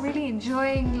really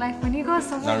enjoying life. When you go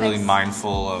somewhere, not really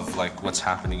mindful of like what's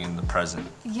happening in the present.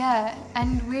 Yeah,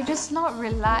 and we're just not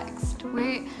relaxed.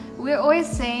 We're always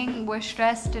saying we're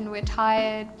stressed and we're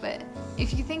tired, but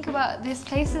if you think about, there's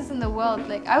places in the world,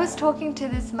 like I was talking to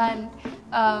this man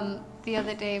the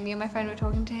other day. Me and my friend were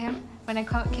talking to him when I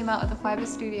came out of the Fiber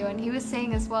Studio, and he was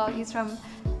saying as well, he's from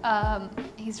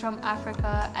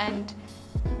Africa, and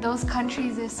those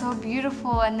countries are so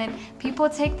beautiful, and then people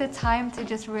take the time to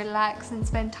just relax and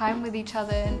spend time with each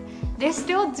other, and they're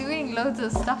still doing loads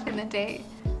of stuff in the day.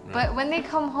 But when they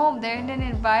come home, they're in an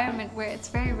environment where it's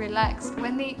very relaxed.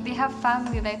 When they have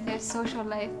family life, their social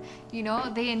life,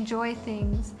 they enjoy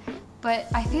things. But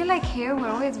I feel like here we're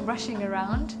always rushing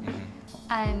around,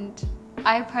 and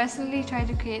I personally try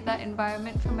to create that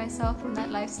environment for myself and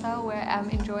that lifestyle where I'm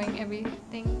enjoying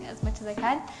everything as much as I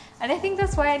can. And I think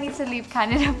that's why I need to leave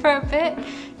Canada for a bit,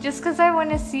 just because I want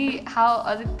to see how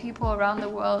other people around the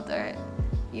world are.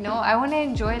 I want to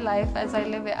enjoy life as I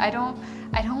live it. I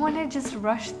don't want to just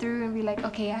rush through and be like,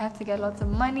 okay, I have to get lots of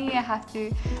money,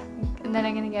 and then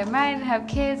I'm going to get married and have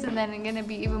kids, and then I'm going to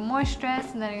be even more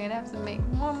stressed, and then I'm going to have to make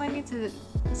more money to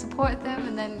support them,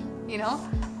 and then,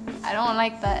 I don't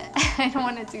like that. I don't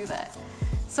want to do that.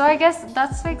 So I guess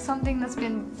that's like something that's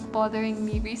been bothering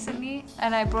me recently,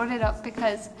 and I brought it up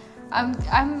because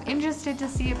I'm interested to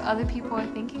see if other people are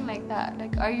thinking like that.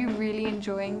 Like, are you really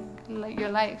enjoying your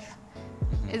life?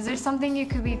 Is there something you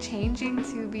could be changing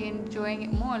to be enjoying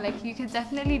it more? Like, you could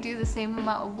definitely do the same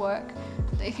amount of work.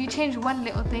 If you change one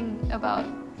little thing about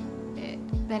it,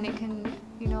 then it can,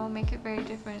 make it very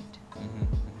different.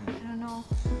 I don't know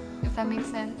if that makes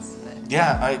sense. But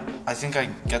yeah, I think I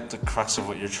get the crux of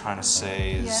what you're trying to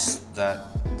say is that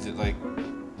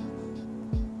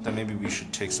maybe we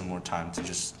should take some more time to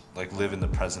just like live in the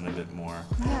present a bit more,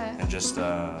 and just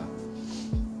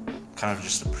kind of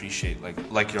just appreciate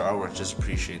like your artwork, just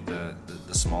appreciate the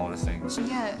smaller things,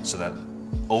 so that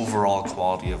overall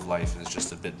quality of life is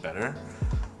just a bit better.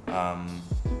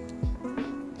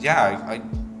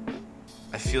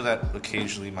 I feel that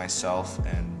occasionally myself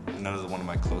and another one of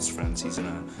my close friends, he's in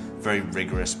a very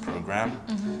rigorous program.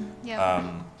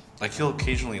 Like he'll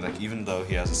occasionally, like even though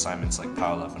he has assignments like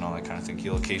piled up and all that kind of thing,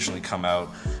 he'll occasionally come out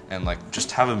and like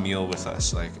just have a meal with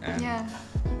us, like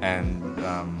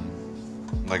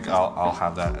like I'll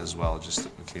have that as well, just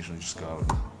occasionally just go out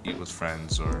and eat with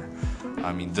friends. Or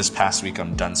I mean, this past week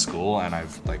I'm done school and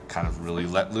I've like kind of really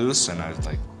let loose, and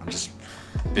I'm just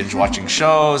binge watching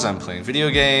shows, I'm playing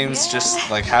video games, just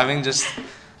like having just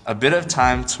a bit of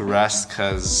time to rest,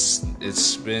 because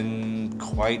it's been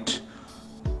quite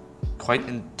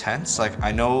intense. Like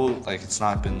I know like it's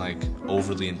not been like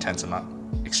overly intense, I'm not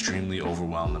extremely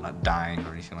overwhelmed, I'm not dying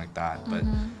or anything like that,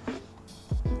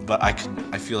 but I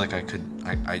feel like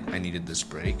I needed this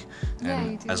break,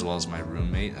 and as well as my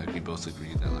roommate, like we both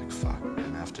agreed that like fuck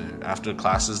man, after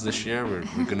classes this year we're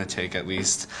gonna take at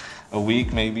least a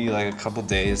week, maybe like a couple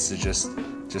days to just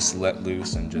let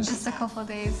loose and just a couple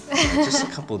days. Just a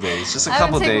couple days, just a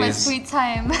couple days. My sweet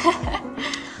time.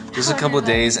 Just a couple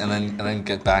days, and then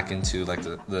get back into like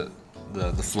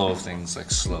the flow of things like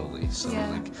slowly. So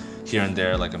like here and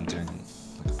there, like I'm doing like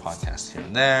a podcast here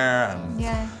and there, and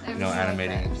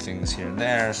animating things here and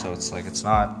there. So it's like it's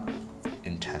not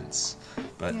intense,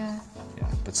 but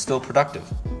but still productive.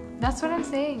 That's what I'm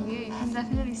saying. Yeah, you can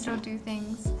definitely still do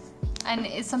things, and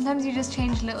sometimes you just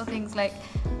change little things. Like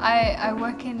I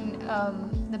work in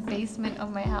the basement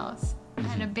of my house,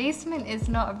 and a basement is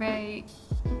not a very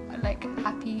like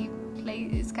happy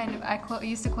place. It's kind of I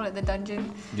used to call it the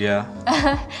dungeon. Yeah.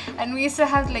 And we used to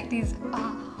have like these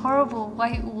horrible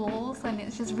white walls, and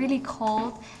it's just really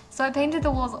cold. So I painted the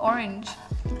walls orange,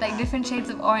 like different shades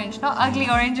of orange. Not ugly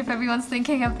orange if everyone's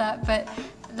thinking of that, but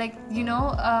like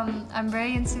I'm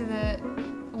very into the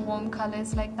warm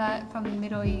colors like that from the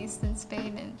Middle East and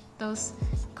Spain and those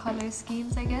color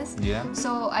schemes, I guess. Yeah.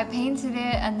 So I painted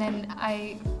it, and then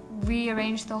I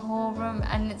rearrange the whole room,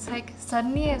 and it's like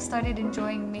suddenly I've started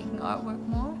enjoying making artwork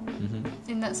more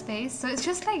in that space. So it's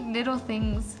just like little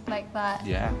things like that.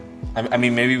 Yeah. I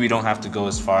mean, maybe we don't have to go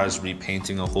as far as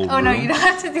repainting a whole room. Oh no, you don't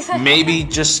have to do that. Maybe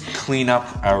just clean up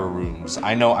our rooms.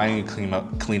 I know I need to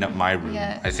clean up my room.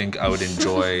 Yeah. I think I would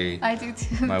enjoy I do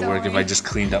too. my don't work if worry. I just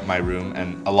cleaned up my room.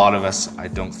 And a lot of us, I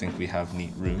don't think we have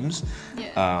neat rooms.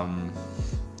 Yeah.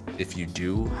 If you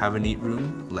do have a neat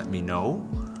room, let me know.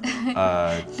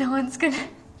 No one's gonna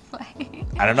play.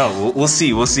 I don't know. We'll see.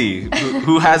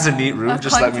 Who has a neat room? A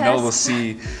Just let me know. contest.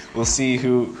 We'll see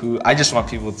who. I just want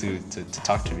people to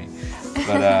talk to me.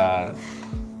 But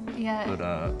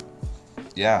Yeah.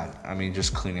 yeah. I mean,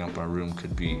 just cleaning up our room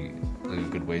could be like a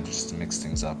good way just to mix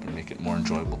things up and make it more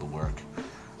enjoyable to work.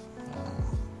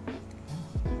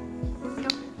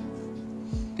 Yep.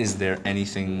 Is there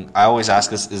anything? I always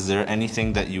ask us: is there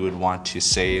anything that you would want to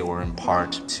say or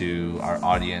impart to our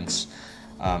audience?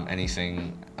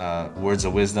 Anything, words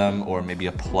of wisdom, or maybe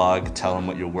a plug? Tell them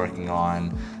what you're working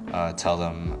on. Tell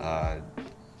them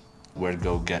where to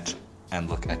go get and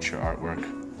look at your artwork.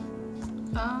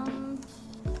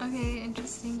 Okay,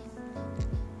 interesting.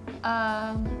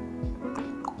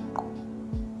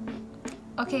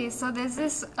 Okay, so there's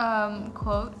this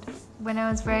quote. When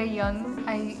I was very young,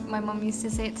 my mom used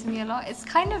to say it to me a lot. It's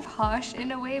kind of harsh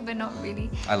in a way, but not really.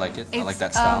 I like it. I like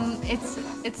that style.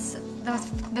 It's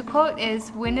the quote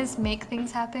is, winners make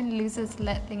things happen, losers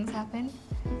let things happen.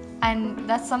 And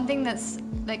that's something that's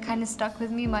like kind of stuck with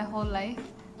me my whole life,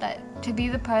 that to be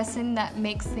the person that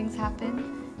makes things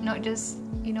happen, not just,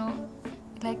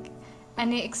 like,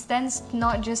 and it extends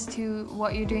not just to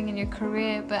what you're doing in your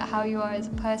career, but how you are as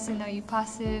a person. Are you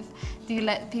passive? How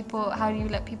do you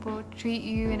let people treat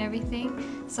you and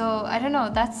everything? So I don't know,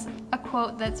 that's a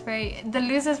quote that's the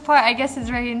losers part, I guess, is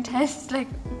very intense. Like,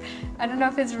 I don't know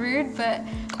if it's rude, but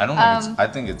I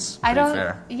think it's pretty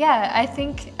fair. Yeah, I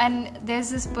think, and there's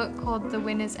this book called The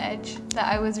Winner's Edge that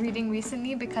I was reading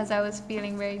recently because I was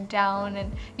feeling very down,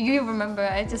 and you remember,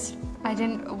 I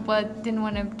didn't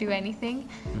want to do anything.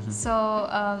 So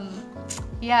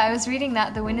yeah, I was reading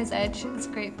that, The Winner's Edge. It's a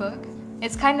great book.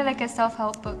 It's kind of like a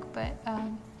self-help book, but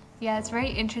yeah, it's very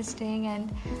interesting. And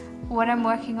what I'm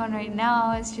working on right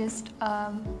now is just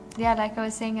like I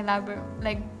was saying, elaborate,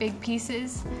 like big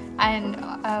pieces. And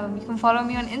you can follow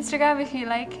me on Instagram if you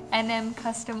like, NM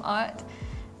Custom Art.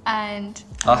 And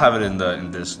I'll have it in the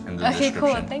description. Okay,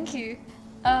 cool. Thank you.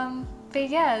 But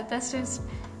yeah, that's just,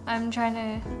 I'm trying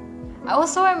to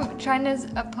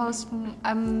post.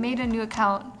 I made a new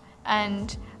account,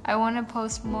 and I want to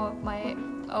post more of my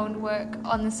own work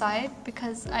on the side,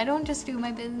 because I don't just do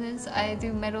my business, I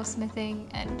do metalsmithing,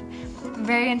 and I'm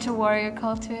very into warrior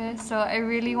culture, so I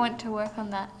really want to work on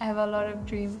that. I have a lot of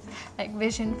dreams, like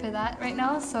vision for that right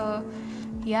now, so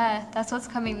yeah, that's what's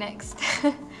coming next.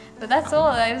 But that's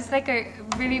all. It was like a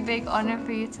really big honor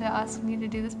for you to ask me to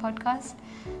do this podcast,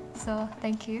 so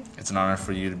thank you. It's an honor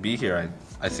for you to be here.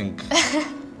 I think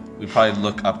we probably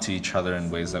look up to each other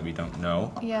in ways that we don't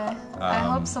know. Yeah, I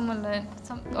hope someone learned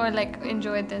or like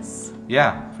enjoyed this.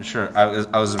 Yeah, for sure.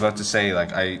 I was about to say,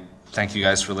 like, I thank you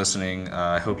guys for listening.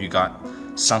 I hope you got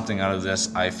something out of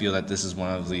this. I feel that this is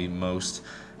one of the most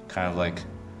kind of like,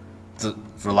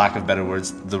 for lack of better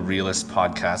words, the realest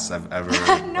podcasts I've ever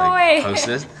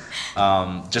posted.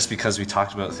 Just because we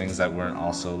talked about things that weren't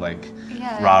also like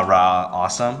rah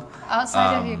awesome.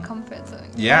 Outside of your comfort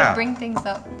zone. You gotta bring things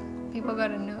up. People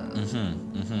gotta know.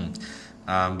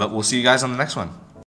 But we'll see you guys on the next one.